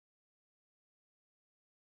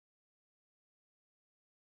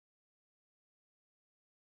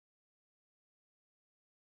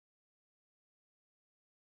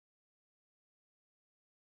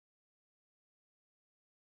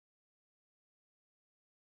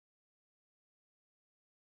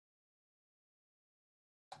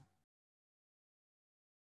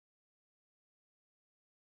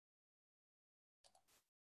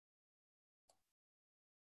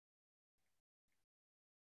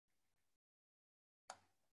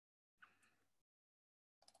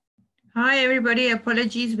Hi, everybody.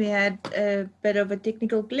 Apologies. We had a bit of a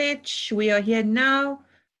technical glitch. We are here now.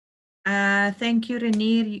 Thank you,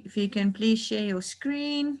 Renier. If you can please share your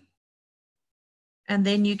screen. And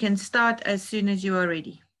then you can start as soon as you are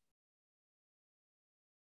ready.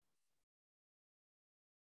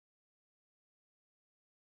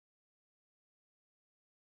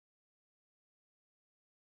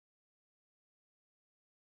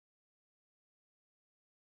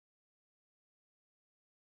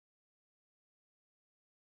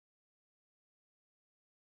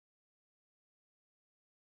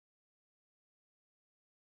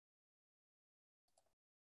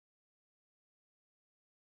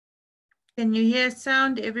 Can you hear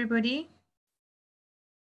sound, everybody?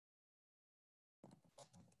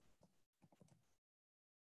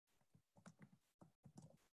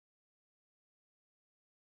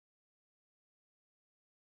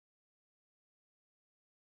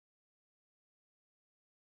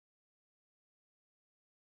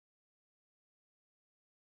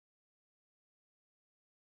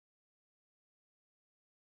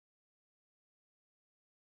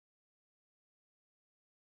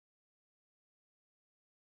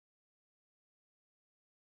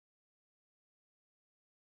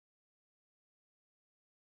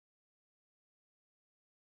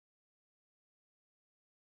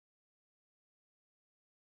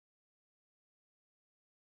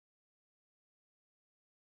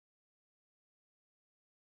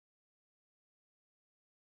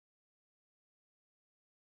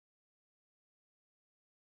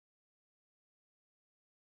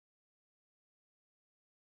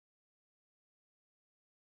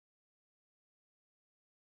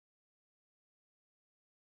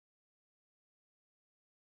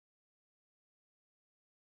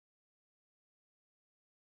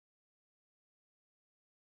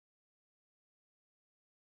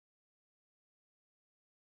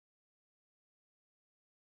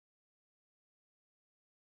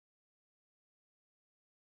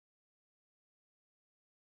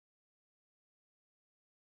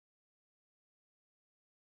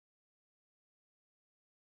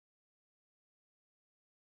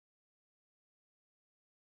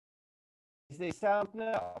 Is there sound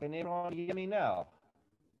now? Can everyone hear me now?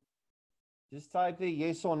 Just type the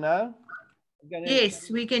yes or no.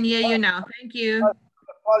 Yes, we can hear you now. Thank you.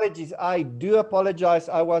 Apologies. I do apologize.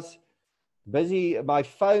 I was busy. My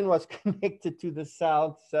phone was connected to the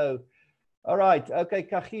sound. So, all right. Okay.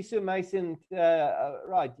 Kagiso, Mason.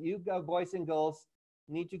 Right. You go, boys and girls.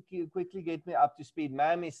 Need to quickly get me up to speed.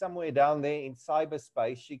 Ma'am is somewhere down there in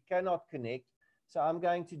cyberspace. She cannot connect. So I'm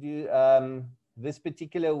going to do this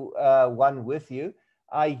particular one with you.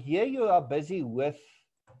 I hear you are busy with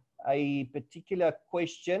a particular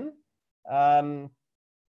question. Can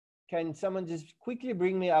someone just quickly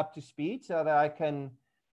bring me up to speed so that I can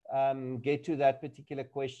get to that particular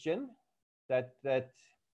question, that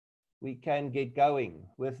we can get going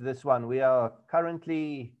with this one. We are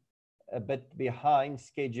currently a bit behind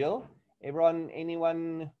schedule. Everyone,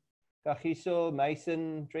 anyone, Kagiso,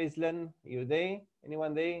 Mason, Treslin, you there?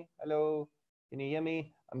 Anyone there? Hello, can you hear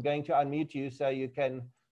me? I'm going to unmute you so you can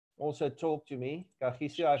also talk to me.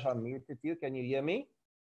 Kagiso, I've unmuted you. Can you hear me?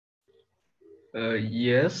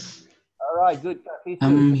 Yes. All right, good. Kagiso,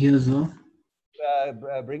 I'm here, sir.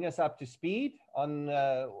 bring us up to speed on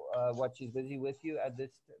what she's busy with you at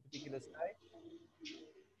this particular stage.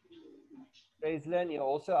 Treslin, you're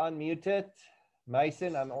also unmuted.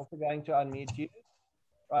 Mason, I'm also going to unmute you.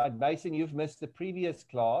 Right, Mason, you've missed the previous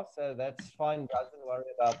class, so that's fine. Doesn't worry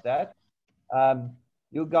about that.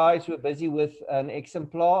 You guys were busy with an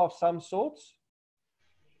exemplar of some sorts.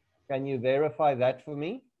 Can you verify that for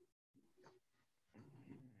me?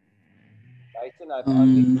 Mason, I've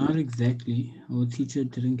unmuted. Not exactly. Our teacher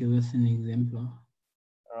didn't give us an exemplar.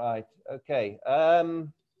 All right, okay.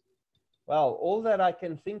 Well, all that I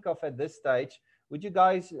can think of at this stage, would you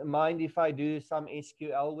guys mind if I do some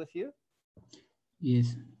SQL with you?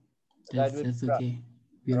 Yes, that's okay.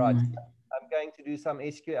 All right, I'm going to do some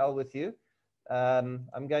SQL with you.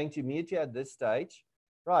 I'm going to mute you at this stage.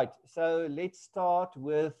 Right, so let's start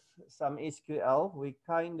with some SQL. We're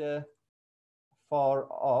kind of far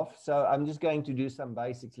off, so I'm just going to do some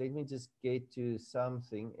basics. Let me just get to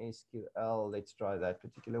something SQL. Let's try that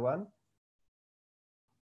particular one.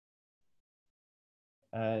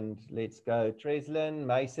 And let's go. Treslin,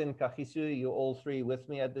 Mason, Kagiso, you're all three with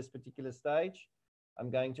me at this particular stage.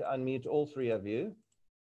 I'm going to unmute all three of you.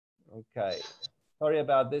 Okay. Sorry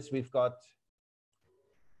about this. We've got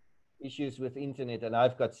issues with internet, and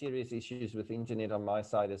I've got serious issues with internet on my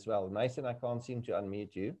side as well. Mason, I can't seem to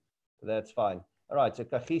unmute you. That's fine. All right. So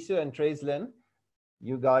Kagiso and Treslin,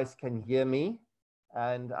 you guys can hear me.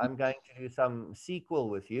 and I'm going to do some SQL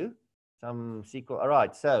with you. Some SQL. All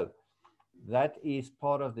right, so that is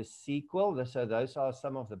part of the SQL. So those are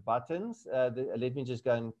some of the buttons. Let me just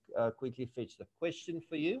go and quickly fetch the question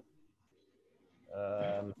for you.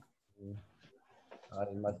 I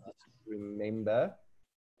must just remember.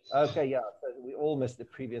 Okay, yeah, so we all missed the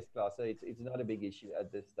previous class, so it's not a big issue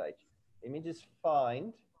at this stage. Let me just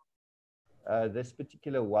find this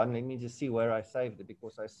particular one. Let me just see where I saved it,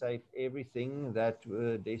 because I saved everything that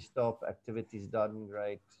were desktop activities done,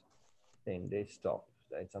 great. Then desktop,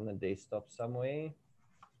 it's on the desktop somewhere.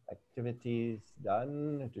 Activities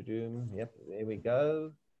done, yep, there we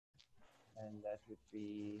go. And that would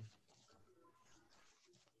be,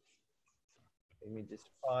 let me just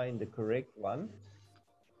find the correct one.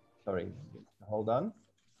 Sorry, hold on.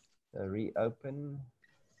 Reopen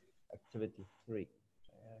activity 3.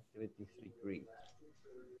 Activity 3 green.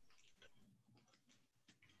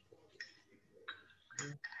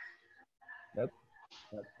 Nope,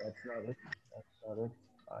 that's not it. That's not it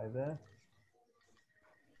either.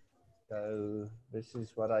 So this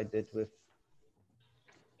is what I did with.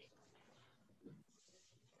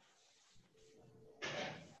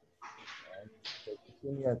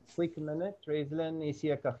 Give me a quick minute. Reslin is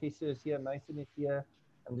here, Kagiso is here, Mason is here.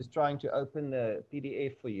 I'm just trying to open the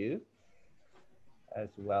PDF for you as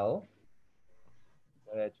well,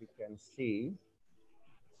 so that you can see.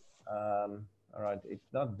 All right,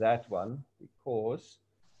 it's not that one because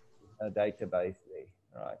there's no database there.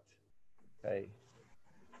 All right, okay.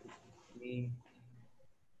 See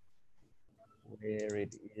where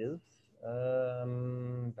it is.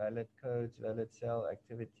 Valid codes, valid cell,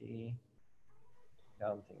 activity,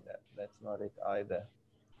 counting that. That's not it either.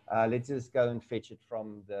 Let's just go and fetch it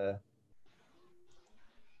from the.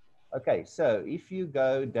 Okay, so if you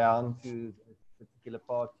go down to this particular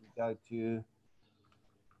part, you go to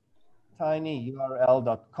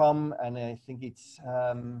tinyurl.com, and I think it's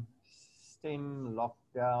STEM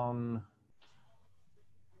lockdown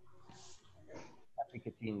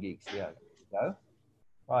Africa Teen Geeks. Yeah, there you go.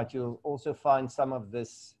 Right, you'll also find some of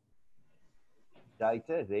this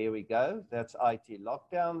data. There we go. That's IT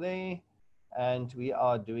lockdown there. And we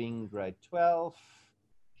are doing grade 12,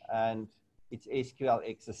 and it's SQL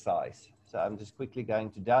exercise. So I'm just quickly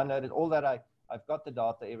going to download it. All that I've got the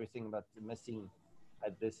data, everything, but the missing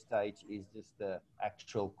at this stage is just the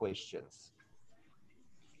actual questions.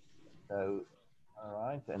 So, all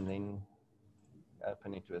right, and then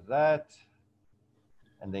open it with that,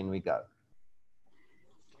 and then we go.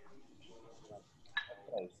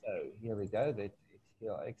 Okay, so here we go. That's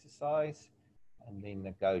SQL exercise, and then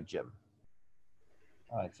the Go Gym.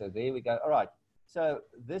 All right, so there we go. All right, so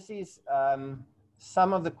this is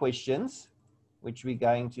some of the questions which we're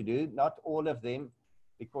going to do. Not all of them,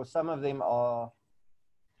 because some of them are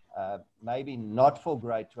maybe not for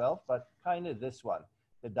grade 12, but kind of this one.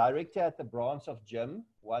 The director at the branch of gym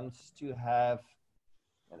wants to have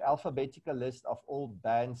an alphabetical list of all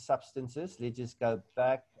banned substances. Let's just go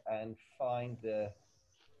back and find the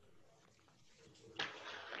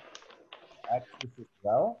axis as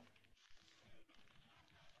well.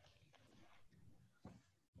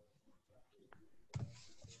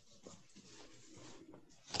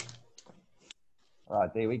 All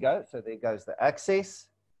right, there we go. So there goes the access.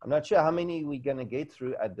 I'm not sure how many we're going to get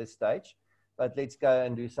through at this stage, but let's go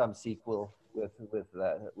and do some SQL with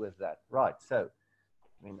that. Right, so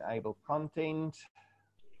enable content,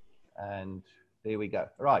 and there we go.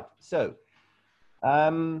 Right, so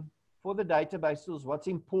for the database tools, what's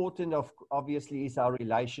important obviously is our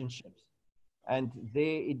relationships. And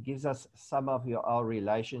there it gives us some of our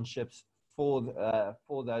relationships for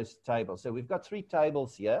those tables. So we've got 3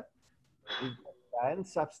 tables here. We've got banned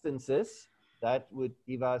substances. That would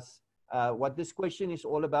give us what this question is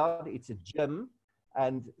all about. It's a gym,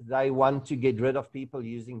 and they want to get rid of people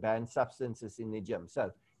using banned substances in their gym.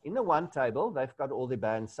 So in the one table, they've got all the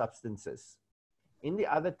banned substances. In the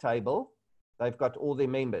other table, they've got all their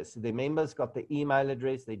members. Their members got the email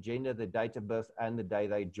address, their gender, the date of birth, and the day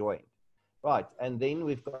they joined. Right, and then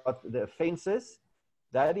we've got the offenses.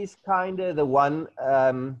 That is kind of the one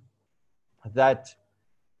that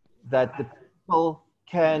the people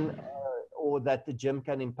can, or that the gym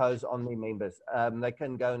can impose on their members. They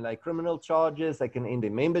can go and lay criminal charges, they can end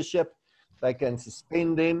their membership, they can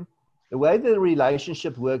suspend them. The way the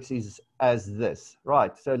relationship works is as this.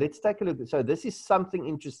 Right, so let's take a look. So this is something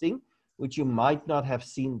interesting which you might not have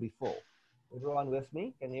seen before. Everyone with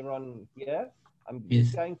me? Can everyone hear? I'm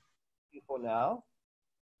just going for now.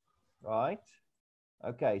 Right.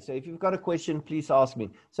 Okay, so if you've got a question, please ask me.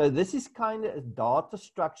 So this is kind of a data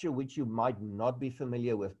structure which you might not be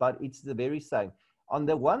familiar with, but it's the very same. On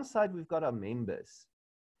the one side, we've got our members.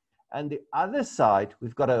 And the other side,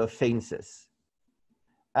 we've got our offenses.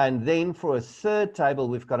 And then for a third table,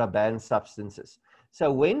 we've got our banned substances.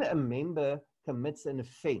 So when a member commits an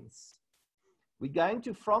offense, we're going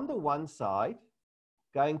to, from the one side,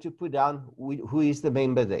 going to put down who is the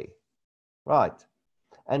member there. Right.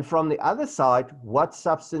 And from the other side, what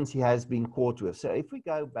substance he has been caught with. So if we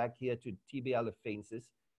go back here to TBL offenses,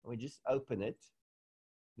 and we just open it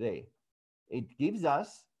there, it gives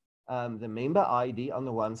us the member ID on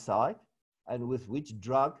the one side, and with which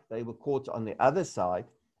drug they were caught on the other side,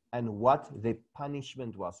 and what their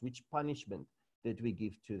punishment was, which punishment did we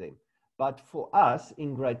give to them. But for us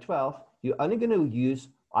in grade 12, you're only going to use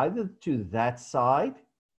either to that side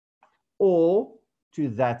or to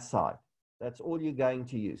that side. That's all you're going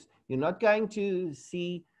to use. You're not going to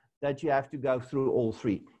see that you have to go through all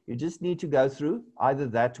three. You just need to go through either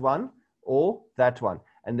that one or that one.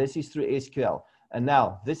 And this is through SQL. And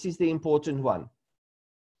now, this is the important one.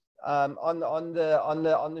 On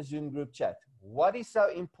the Zoom group chat, what is so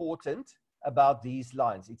important about these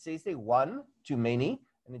lines? It says they're one to many,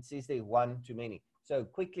 and it says they're one to many. So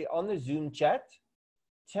quickly on the Zoom chat,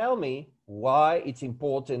 tell me why it's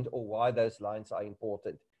important, or why those lines are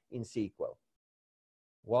important in SQL.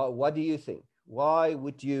 What do you think? Why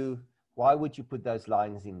would you put those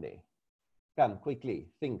lines in there? Come quickly,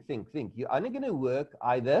 think. You're only going to work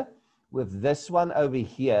either with this one over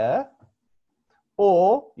here,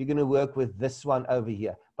 or you're going to work with this one over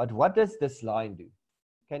here. But what does this line do?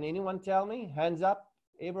 Can anyone tell me? Hands up.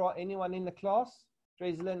 Anyone in the class?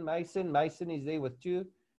 Treslin, Mason is there with 2.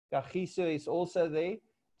 Kagiso is also there.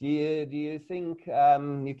 Do you think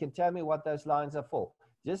you can tell me what those lines are for?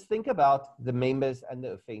 Just think about the members and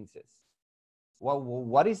the offenses. Well,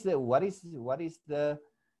 what is the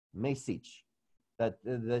message that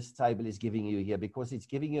this table is giving you here? Because it's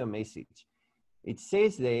giving you a message. It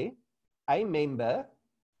says there, a member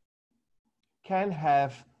can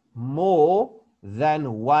have more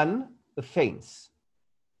than one offense.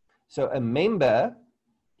 So a member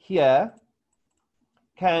here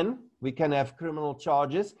we can have criminal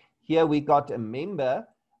charges. Here we got a member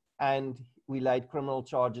and we laid criminal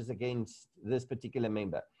charges against this particular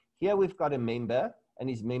member. Here we've got a member and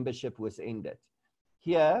his membership was ended.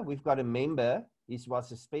 Here we've got a member, he was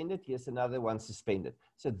suspended, here's another one suspended.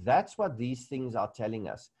 So that's what these things are telling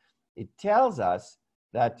us. It tells us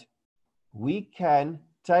that we can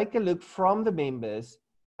take a look from the members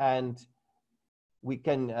and we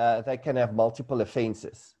can, they can have multiple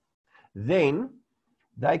offenses. Then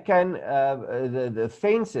they can, the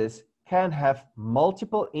offenses can have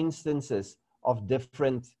multiple instances of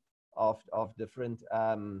different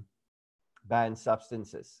banned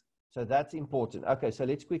substances. So that's important. Okay, so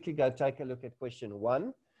let's quickly go take a look at question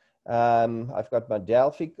 1. I've got my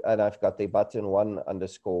Delphi and I've got the button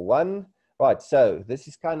 1_1. Right, so this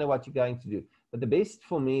is kind of what you're going to do. But the best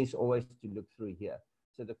for me is always to look through here.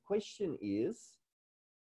 So the question is,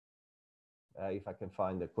 if I can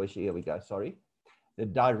find the question, here we go, sorry. The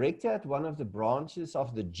director at one of the branches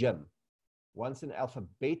of the gym wants an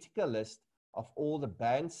alphabetical list of all the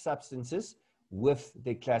banned substances with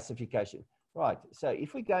their classification. Right, so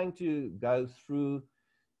if we're going to go through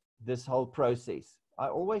this whole process, I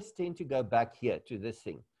always tend to go back here to this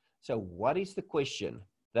thing. So what is the question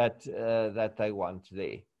that they want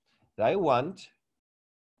there? They want,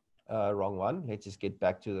 wrong one, let's just get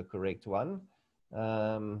back to the correct one.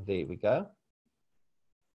 There we go.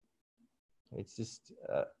 Let's just,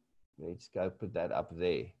 let's go put that up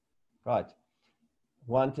there. Right,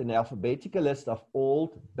 want an alphabetical list of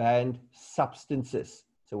all banned substances.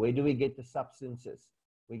 So where do we get the substances?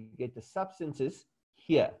 We get the substances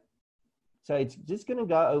here. So it's just going to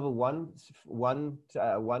go over one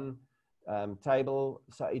table,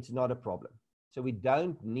 so it's not a problem. So we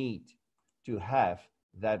don't need to have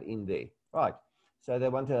that in there. Right, so they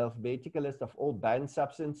want an alphabetical list of all banned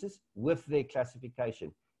substances with their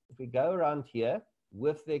classification. If we go around here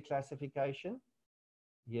with their classification,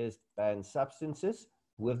 here's banned substances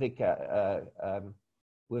with their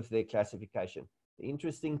classification. The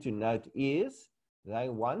interesting to note is they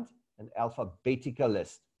want an alphabetical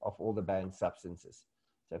list of all the banned substances.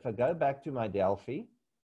 So if I go back to my Delphi,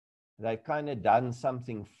 they've kind of done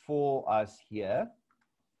something for us here.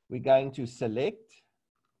 We're going to select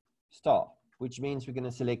star, which means we're going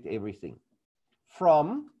to select everything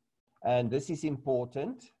from, and this is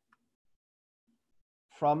important,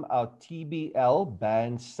 from our TBL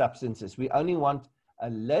banned substances. We only want a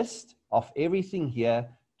list of everything here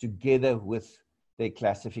together with their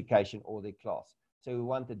classification or their class. So we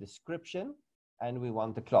want the description and we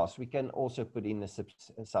want the class. We can also put in the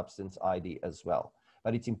substance ID as well.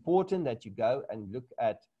 But it's important that you go and look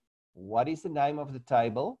at what is the name of the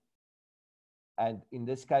table. And in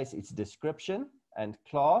this case, it's description and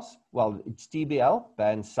class. Well, it's TBL,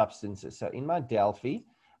 banned substances. So in my Delphi,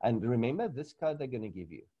 and remember this code they're going to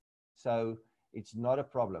give you. So it's not a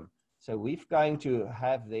problem. So we're going to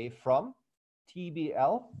have there from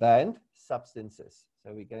TBL, banned substances.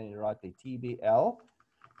 So we're going to write the TBL,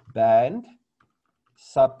 banned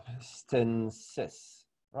substances.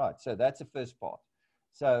 Right, so that's the first part.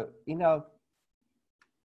 So in our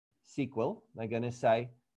SQL, they're going to say,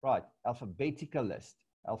 right, alphabetical list.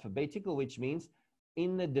 Alphabetical, which means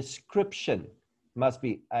in the description must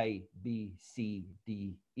be A, B, C,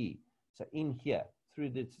 D, E. So in here,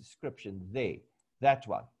 through the description there, that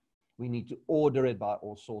one, we need to order it by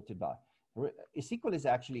or sort it by. SQL is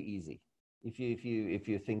actually easy if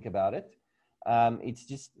you think about it. It's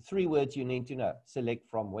just 3 words you need to know. Select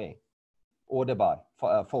from where, order by,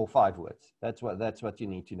 for 5 words. That's what you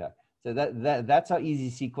need to know. So that's how easy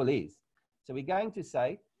SQL is. So we're going to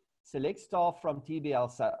say select star from TBL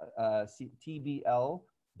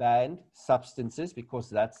banned substances, because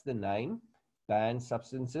that's the name, banned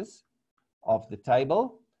substances of the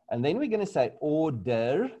table. And then we're going to say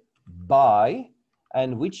order by,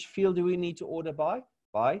 and which field do we need to order by?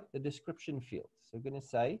 By the description field. So we're going to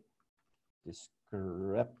say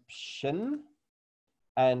description.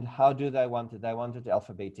 And how do they want it? They want it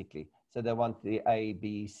alphabetically. So they want the A,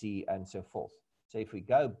 B, C, and so forth. So if we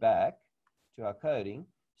go back to our coding,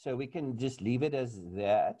 so we can just leave it as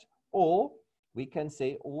that, or we can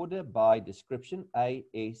say order by description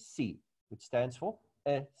ASC, which stands for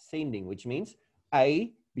ascending, which means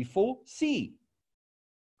A before C.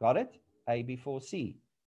 Got it? A before C.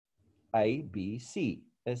 A, B, C,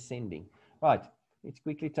 ascending. Right, let's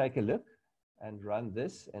quickly take a look and run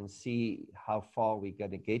this and see how far we're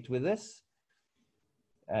going to get with this.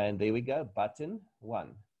 And there we go, button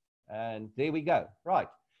 1. And there we go. Right,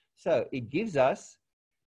 so it gives us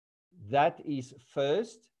that is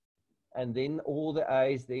first, and then all the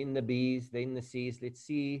A's, then the B's, then the C's. Let's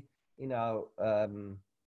see in our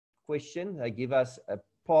question, they give us a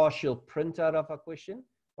partial printout of our question.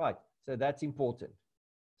 Right, so that's important.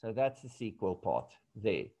 So that's the SQL part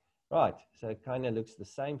there. Right, so it kind of looks the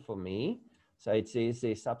same for me. So it says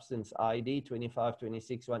the substance ID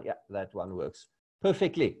 25261. Yeah, that one works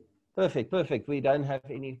perfectly. Perfect. We don't have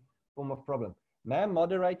any form of problem. Ma'am,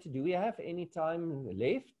 moderator, do we have any time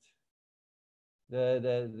left?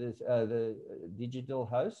 The digital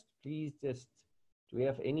host, please just, do we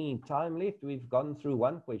have any time left? We've gone through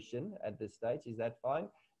 1 question at this stage. Is that fine?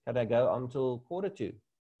 Can I go until 1:45?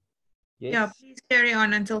 Yes. Yeah, please carry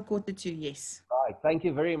on until 1:45. Yes. Right. Thank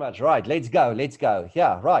you very much. Right. Let's go.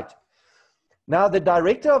 Yeah. Right. Now the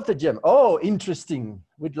director of the gym. Oh, interesting.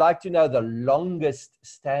 We'd like to know the longest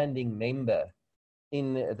standing member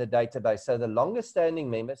in the database. So the longest standing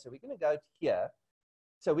member. So we're going to go here.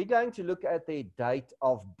 So we're going to look at their date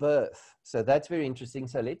of birth. So that's very interesting.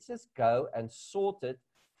 So let's just go and sort it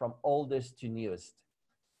from oldest to newest.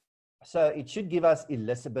 So it should give us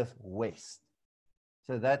Elizabeth West.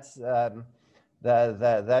 So that's the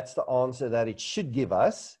answer that it should give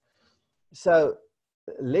us. So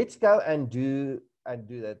let's go and do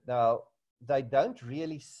that. Now, they don't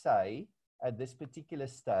really say at this particular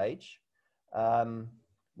stage.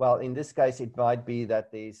 Well, in this case, it might be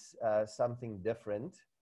that there's something different.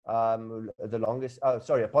 The longest,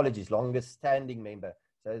 longest standing member.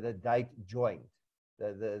 So the date joined,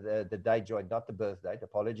 the date joined, not the birth date.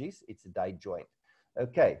 Apologies, it's the date joined.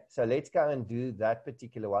 Okay, so let's go and do that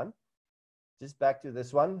particular one. Just back to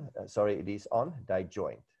this one. Sorry, it is on date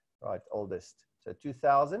joined. Right, oldest. So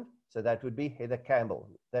 2000. So that would be Heather Campbell.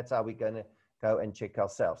 That's how we're going to go and check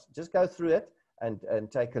ourselves. Just go through it and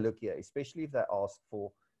take a look here, especially if they ask for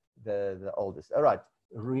the oldest. All right,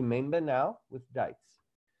 remember now with dates.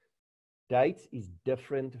 Dates is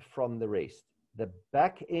different from the rest. The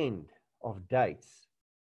back end of dates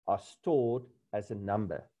are stored as a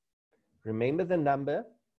number. Remember the number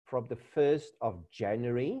from the 1st of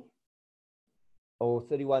January or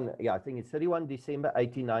 31, yeah, I think it's 31 December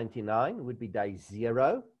 1899 would be day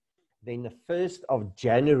 0. Then the 1st of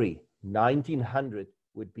January 1900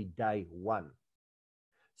 would be day 1.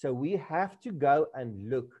 So we have to go and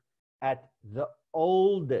look at the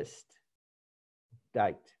oldest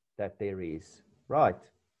date that there is. Right.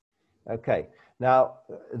 Okay. Now,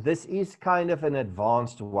 this is kind of an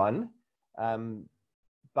advanced one,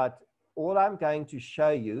 but all I'm going to show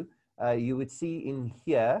you, you would see in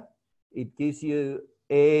here, it gives you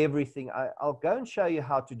everything. I'll go and show you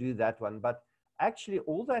how to do that one, but actually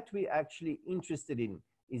all that we're actually interested in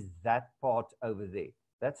is that part over there.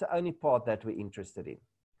 That's the only part that we're interested in.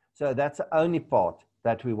 So that's the only part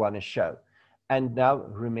that we want to show. And now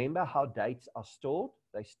remember how dates are stored.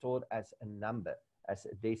 They're stored as a number, as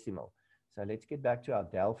a decimal. So let's get back to our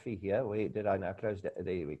Delphi here. Where did I now close that?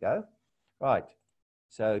 There we go. Right.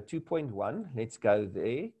 So 2.1, let's go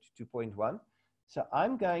there to 2.1. So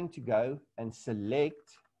I'm going to go and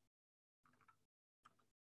select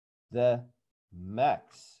the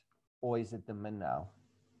max, or is it the min now?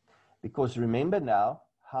 Because remember now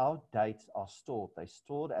how dates are stored. They're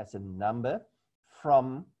stored as a number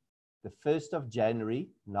from the 1st of January,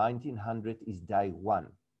 1900 is day 1.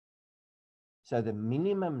 So the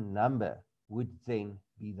minimum number would then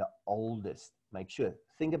be the oldest. Make sure,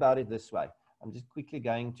 think about it this way. I'm just quickly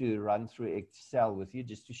going to run through Excel with you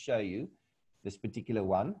just to show you this particular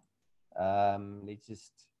one. Let's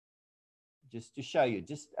just to show you,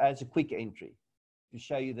 just as a quick entry, to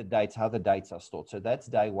show you the dates, how the dates are stored. So that's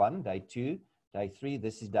day 1, day 2, day 3,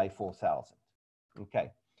 this is day 4000.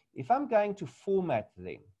 Okay, if I'm going to format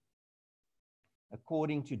them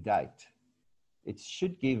according to date, it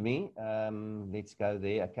should give me, let's go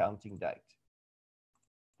there, accounting date.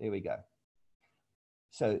 There we go.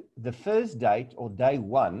 So the first date, or day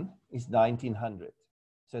 1, is 1900.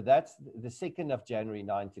 So that's the 2nd of January,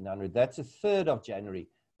 1900. That's the 3rd of January,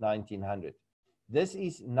 1900. This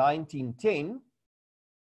is 1910.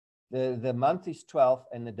 The month is 12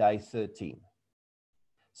 and the day 13.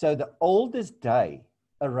 So the oldest day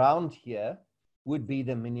around here would be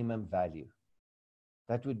the minimum value.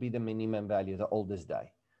 That would be the minimum value, the oldest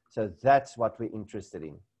day. So that's what we're interested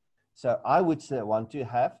in. So I would want to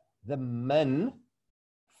have the min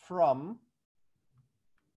from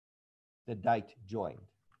the date joined.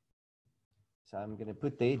 So I'm going to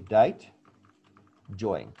put there date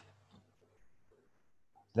joined.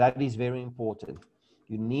 That is very important.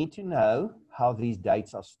 You need to know how these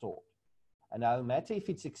dates are stored. And no matter if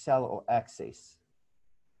it's Excel or Access,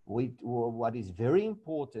 what is very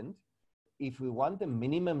important, if we want the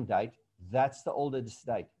minimum date, that's the oldest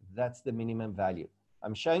date. That's the minimum value.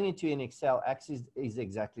 I'm showing it to you in Excel. Access is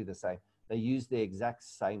exactly the same. They use the exact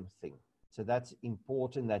same thing. So that's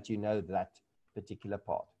important that you know that particular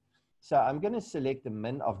part. So I'm going to select the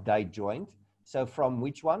min of date joined. So from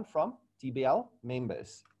which one? From TBL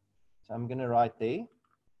members. So I'm going to write there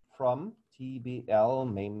from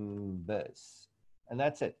TBL members. And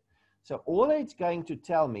that's it. So all it's going to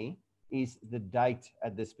tell me is the date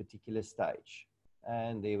at this particular stage.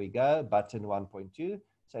 And there we go, button 1.2.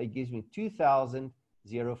 So it gives me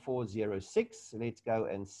 2000-0406. Let's go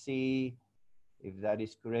and see if that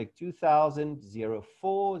is correct.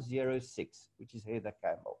 2000-0406, which is Heather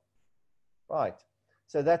Campbell. Right.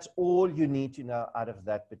 So that's all you need to know out of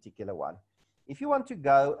that particular one. If you want to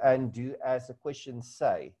go and do as the question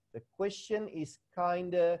say, the question is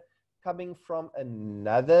kind of coming from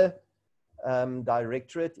another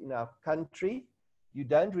directorate in our country. You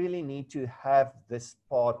don't really need to have this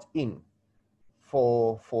part in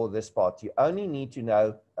for this part. You only need to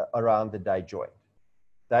know around the day joint.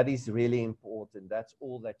 That is really important. That's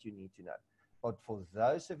all that you need to know. But for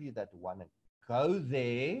those of you that want to go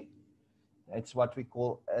there, it's what we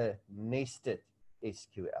call a nested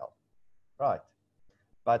SQL. Right.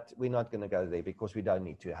 But we're not going to go there because we don't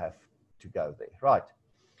need to have to go there. Right.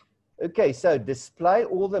 Okay, so display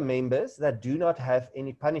all the members that do not have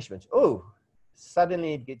any punishments. Oh,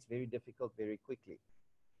 suddenly it gets very difficult very quickly.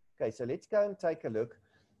 Okay, so let's go and take a look.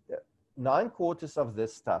 9/4 of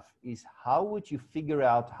this stuff is how would you figure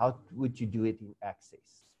out, how would you do it in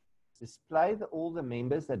Access? Display all the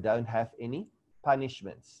members that don't have any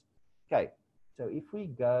punishments. Okay, so if we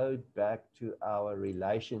go back to our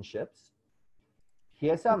relationships,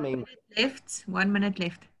 here's our members. 1 minute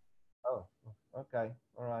left. Oh, okay,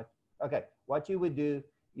 all right. Okay, what you would do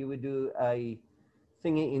a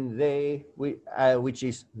thingy in there, which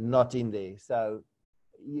is not in there. So,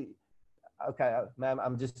 okay, ma'am,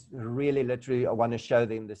 I'm just really literally, I want to show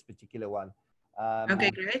them this particular one. Okay,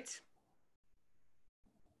 great.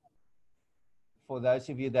 For those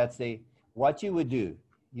of you that's there, what you would do,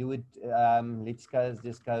 you would, let's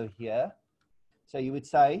just go here. So you would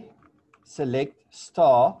say, select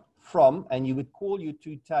star from, and you would call your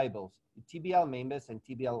two tables, TBL members and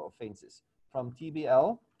TBL offenses. From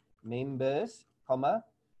TBL members, comma,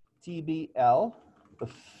 TBL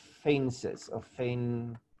offenses.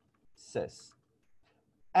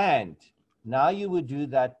 And now you would do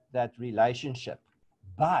that relationship,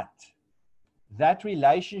 but that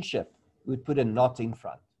relationship would put a not in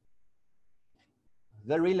front.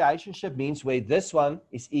 The relationship means where this one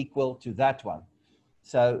is equal to that one.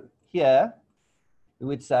 So here we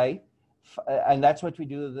would say, and that's what we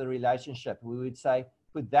do with the relationship. We would say,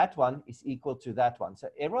 put that one is equal to that one. So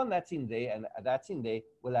everyone that's in there and that's in there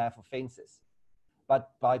will have offenses. but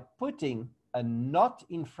by putting a not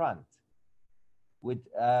in front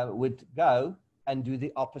would go and do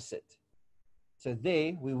the opposite. So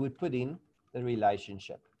there we would put in the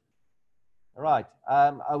relationship. All right.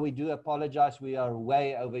 We do apologize. We are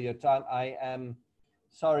way over your time. I am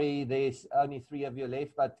sorry. There's only 3 of you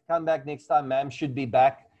left, but come back next time. Ma'am should be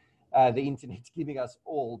back. The internet's giving us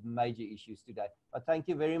all major issues today. But thank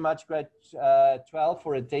you very much, grade 12,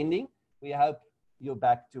 for attending. We hope you're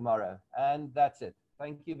back tomorrow. And that's it.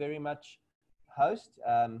 Thank you very much, host.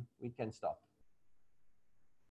 We can stop.